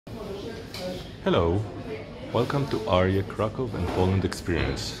Hello, welcome to Aria Kraków and Poland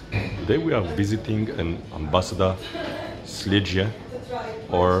Experience. Today we are visiting an Ambasada Śledzia,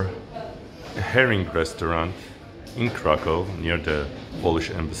 or a herring restaurant in Kraków near the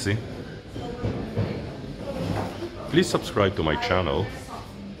Polish embassy. Please subscribe to my channel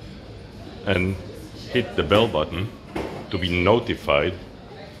and hit the bell button to be notified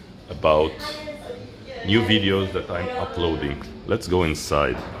about new videos that I'm uploading. Let's go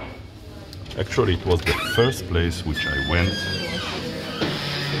inside. Actually, it was the first place which I went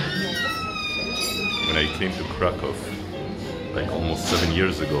when I came to Kraków, like almost 7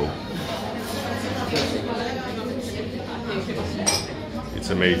 years ago. It's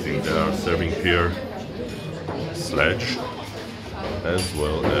amazing. They are serving here sledge as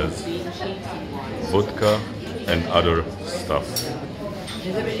well as vodka and other stuff.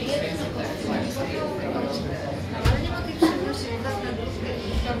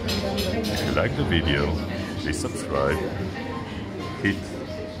 If you like the video, please subscribe, hit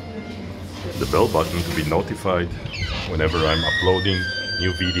the bell button to be notified whenever I'm uploading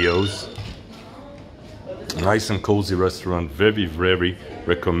new videos. Nice and cozy restaurant, very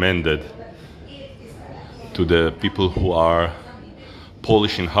recommended to the people who are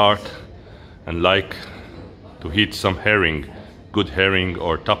Polish in heart and like to hit some herring, good herring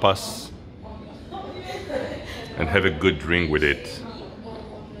or tapas, and have a good drink with it.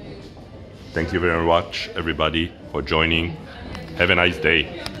 Thank you very much, everybody, for joining. Have a nice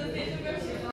day.